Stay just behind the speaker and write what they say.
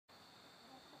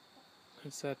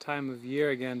It's that time of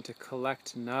year again to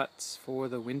collect nuts for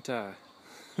the winter.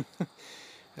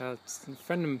 It's a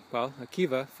friend of, well,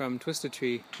 Akiva from Twisted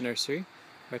Tree Nursery,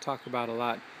 who I talk about a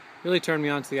lot, really turned me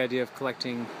on to the idea of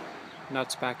collecting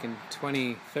nuts back in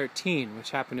 2013,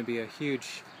 which happened to be a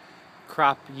huge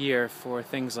crop year for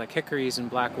things like hickories and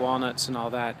black walnuts and all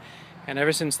that. And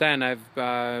ever since then,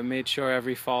 I've made sure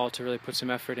every fall to really put some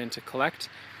effort in to collect.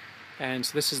 And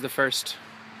so this is the first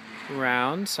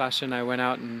round. Sasha and I went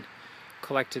out and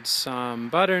collected some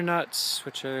butternuts,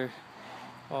 which are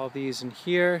all these in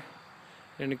here.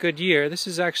 In a good year, this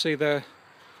is actually a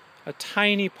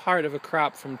tiny part of a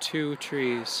crop from 2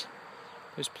 trees.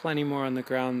 There's plenty more on the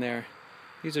ground there.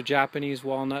 These are Japanese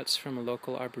walnuts from a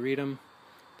local arboretum.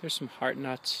 There's some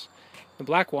Heartnuts. The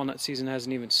black walnut season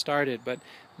hasn't even started, but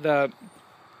the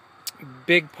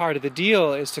big part of the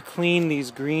deal is to clean these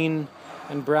green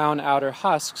and brown outer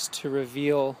husks to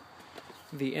reveal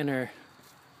the inner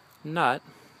nut.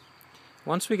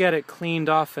 Once we get it cleaned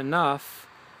off enough,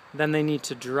 then they need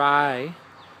to dry.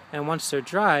 And once they're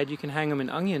dried, you can hang them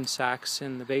in onion sacks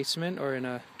in the basement or in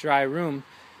a dry room.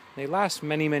 They last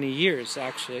many, many years,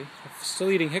 actually. I'm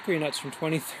still eating hickory nuts from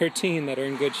 2013 that are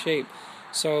in good shape.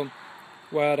 So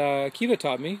what Akiva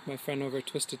taught me, my friend over at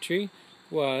Twisted Tree,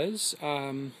 was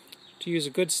to use a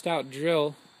good stout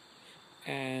drill,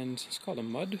 and it's called a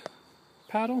mud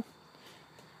paddle.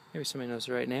 Maybe somebody knows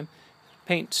the right name.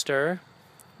 Paint stirrer,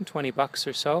 $20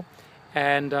 or so,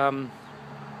 and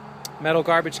metal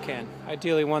garbage can,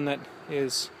 ideally one that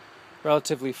is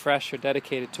relatively fresh or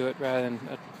dedicated to it rather than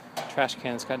a trash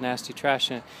can that's got nasty trash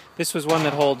in it. This was one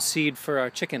that holds seed for our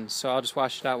chickens, so I'll just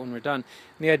wash it out when we're done.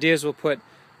 And the idea is we'll put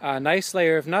a nice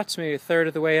layer of nuts, maybe a third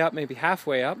of the way up, maybe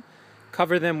halfway up,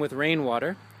 cover them with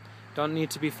rainwater. Don't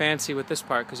need to be fancy with this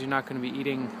part because you're not going to be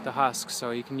eating the husks, so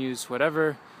you can use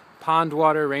whatever pond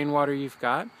water, rainwater you've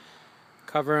got.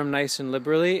 Cover them nice and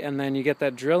liberally, and then you get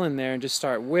that drill in there and just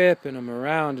start whipping them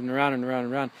around and around and around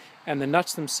and around. And the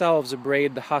nuts themselves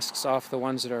abrade the husks off the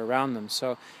ones that are around them.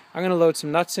 So I'm going to load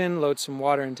some nuts in, load some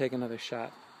water, and take another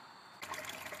shot.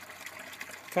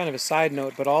 Kind of a side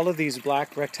note, but all of these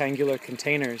black rectangular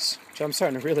containers, which I'm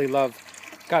starting to really love,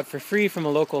 got for free from a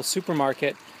local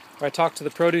supermarket, where I talked to the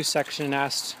produce section and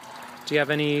asked, do you have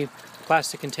any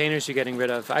plastic containers you're getting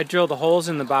rid of? I drilled the holes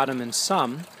in the bottom in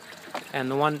some,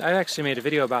 and the one, I actually made a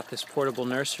video about this portable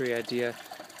nursery idea,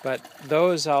 but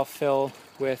those I'll fill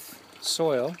with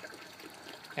soil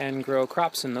and grow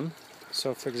crops in them.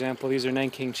 So for example, these are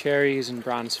Nanking cherries and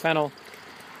bronze fennel,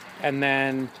 and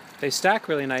then they stack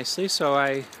really nicely, so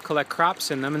I collect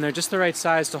crops in them, and they're just the right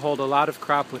size to hold a lot of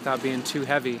crop without being too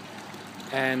heavy.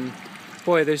 And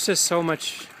boy, there's just so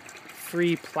much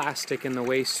free plastic in the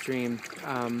waste stream.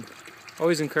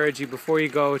 Always encourage you, before you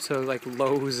go to like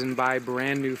Lowe's and buy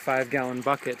brand new 5-gallon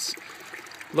buckets,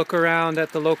 look around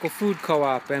at the local food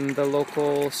co-op and the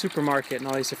local supermarket and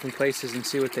all these different places and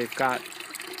see what they've got.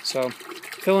 So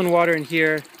fill in water in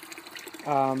here.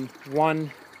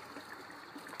 One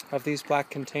of these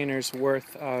black containers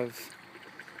worth of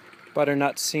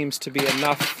butternuts seems to be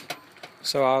enough,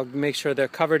 so I'll make sure they're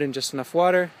covered in just enough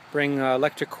water. Bring an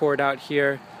electric cord out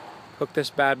here, hook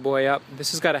this bad boy up. This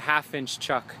has got a 1/2-inch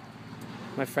chuck.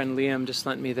 My friend Liam just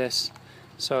lent me this,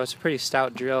 so it's a pretty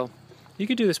stout drill. You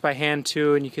could do this by hand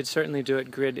too, and you could certainly do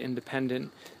it grid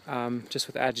independent, just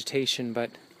with agitation,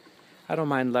 but I don't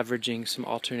mind leveraging some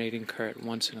alternating current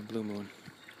once in a blue moon.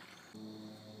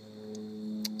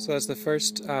 So that's the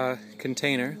first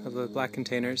container of the black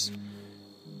containers,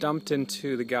 dumped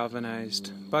into the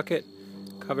galvanized bucket,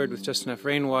 covered with just enough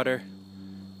rainwater,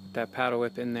 that paddle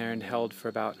whip in there, and held for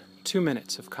about 2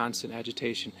 minutes of constant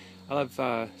agitation. I'll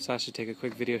have Sasha take a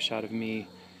quick video shot of me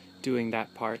doing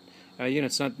that part. You know,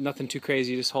 it's nothing too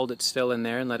crazy, you just hold it still in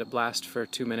there and let it blast for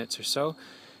 2 minutes or so.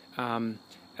 And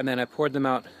then I poured them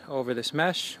out over this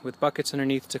mesh with buckets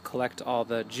underneath to collect all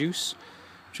the juice,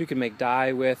 which we could make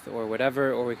dye with or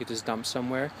whatever, or we could just dump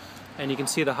somewhere. And you can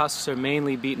see the husks are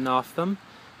mainly beaten off them.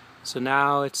 So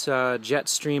now it's a jet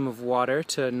stream of water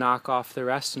to knock off the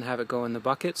rest and have it go in the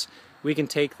buckets. We can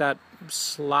take that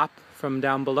slop from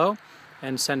down below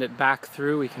and send it back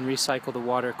through. We can recycle the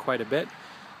water quite a bit.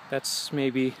 That's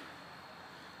maybe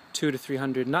 200 to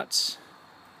 300 nuts,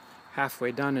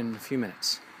 halfway done in a few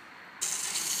minutes.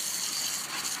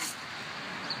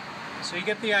 So you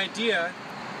get the idea.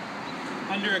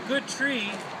 Under a good tree,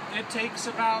 it takes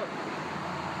about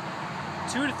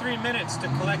 2 to 3 minutes to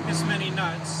collect this many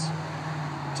nuts.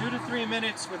 2 to 3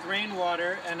 minutes with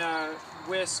rainwater and a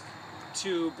whisk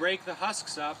to break the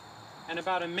husks up, and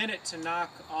about a minute to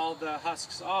knock all the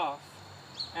husks off.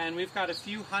 And we've got a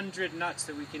few hundred nuts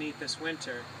that we can eat this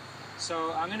winter.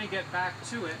 So I'm going to get back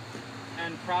to it.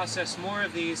 and process more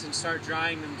of these and start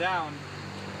drying them down.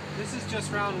 This is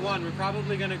just round one. We're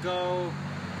probably going to go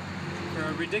for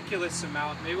a ridiculous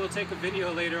amount. Maybe we'll take a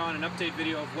video later on, an update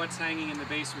video of what's hanging in the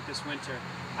basement this winter.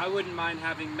 I wouldn't mind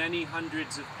having many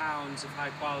hundreds of pounds of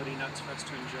high quality nuts for us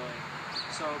to enjoy.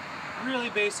 So really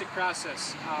basic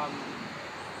process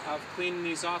of cleaning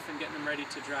these off and getting them ready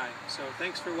to dry. So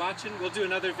thanks for watching. We'll do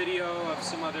another video of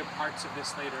some other parts of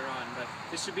this later on, but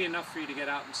this should be enough for you to get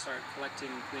out and start collecting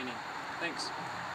and cleaning. Thanks.